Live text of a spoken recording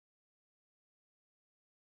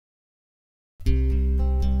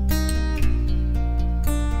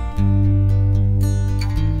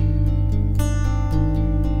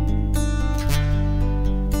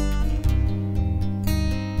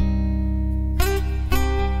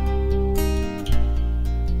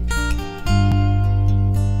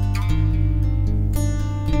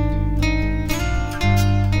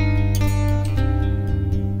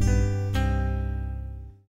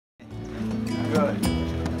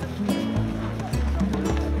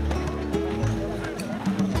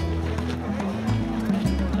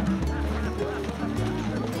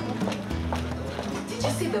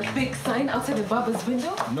big sign outside the barber's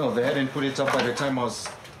window? No, they hadn't put it up by the time I was...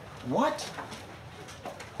 What?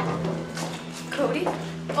 Cody?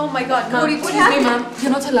 Oh my God, Cody, what happened? Ma'am,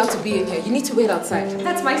 you're not allowed to be in here. You need to wait outside.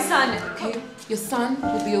 That's my son. Okay? Your son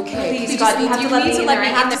will be okay. Please, God, you need to let me in there. I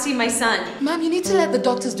have to see my son. Ma'am, you need to let the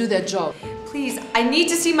doctors do their job. Please, I need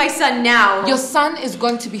to see my son now. Your son is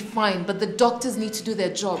going to be fine, but the doctors need to do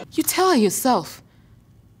their job. You tell her yourself.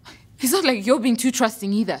 It's not like you're being too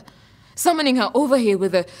trusting either. Summoning her over here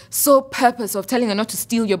with the sole purpose of telling her not to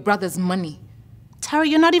steal your brother's money. Tara,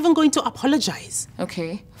 you're not even going to apologize.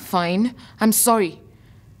 Okay, fine. I'm sorry.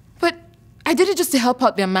 But I did it just to help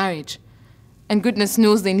out their marriage. And goodness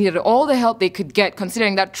knows they needed all the help they could get,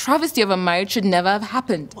 considering that travesty of a marriage should never have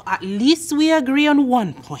happened. Well, at least we agree on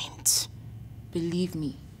one point. Believe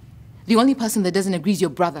me, the only person that doesn't agree is your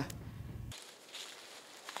brother.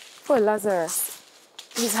 Poor Lazarus.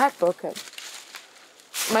 He's heartbroken.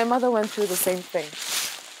 My mother went through the same thing.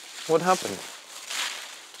 What happened?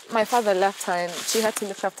 My father left her and she had to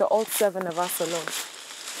look after all 7 of us alone.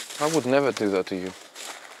 I would never do that to you.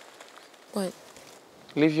 What?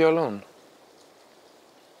 Leave you alone.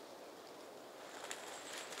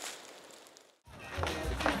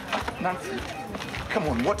 Nancy, come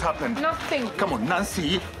on, what happened? Nothing. Come on,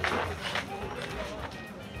 Nancy.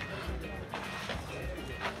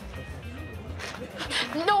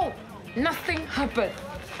 No, nothing happened.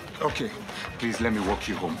 Okay, please let me walk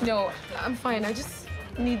you home. No, I'm fine. I just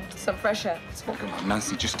need some fresh air. Come on,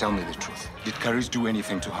 Nancy, just tell me the truth. Did Caris do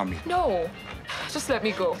anything to harm you? No, just let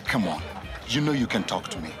me go. Come on, you know you can talk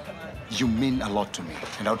to me. You mean a lot to me,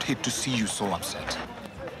 and I would hate to see you so upset.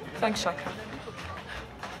 Thanks, Shaka.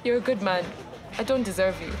 You're a good man. I don't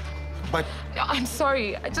deserve you. But... I'm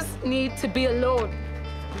sorry. I just need to be alone.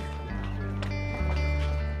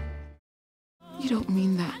 You don't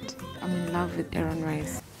mean that. I'm in love with Aaron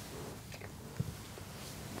Rice.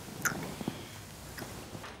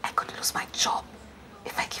 I could lose my job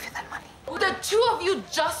if I give you that money. The two of you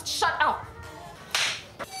just shut up.